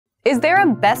Is there a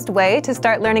best way to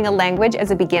start learning a language as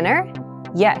a beginner?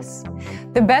 Yes.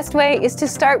 The best way is to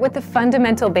start with the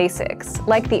fundamental basics,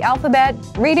 like the alphabet,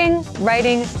 reading,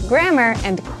 writing, grammar,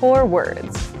 and core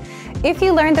words. If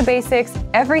you learn the basics,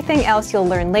 everything else you'll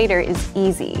learn later is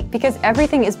easy, because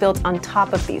everything is built on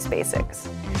top of these basics.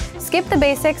 Skip the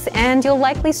basics and you'll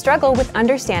likely struggle with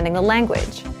understanding the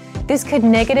language. This could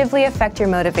negatively affect your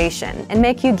motivation and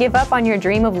make you give up on your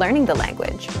dream of learning the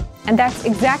language. And that's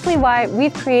exactly why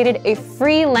we've created a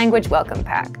free language welcome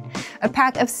pack. A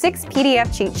pack of 6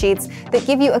 PDF cheat sheets that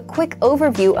give you a quick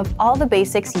overview of all the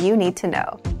basics you need to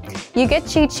know. You get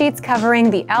cheat sheets covering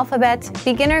the alphabet,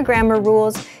 beginner grammar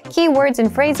rules, keywords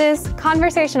and phrases,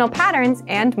 conversational patterns,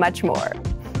 and much more.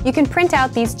 You can print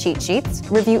out these cheat sheets,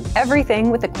 review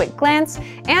everything with a quick glance,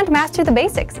 and master the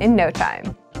basics in no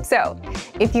time. So,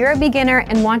 if you're a beginner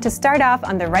and want to start off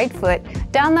on the right foot,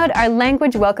 download our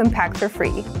Language Welcome Pack for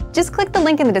free. Just click the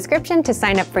link in the description to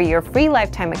sign up for your free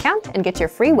lifetime account and get your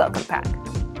free welcome pack.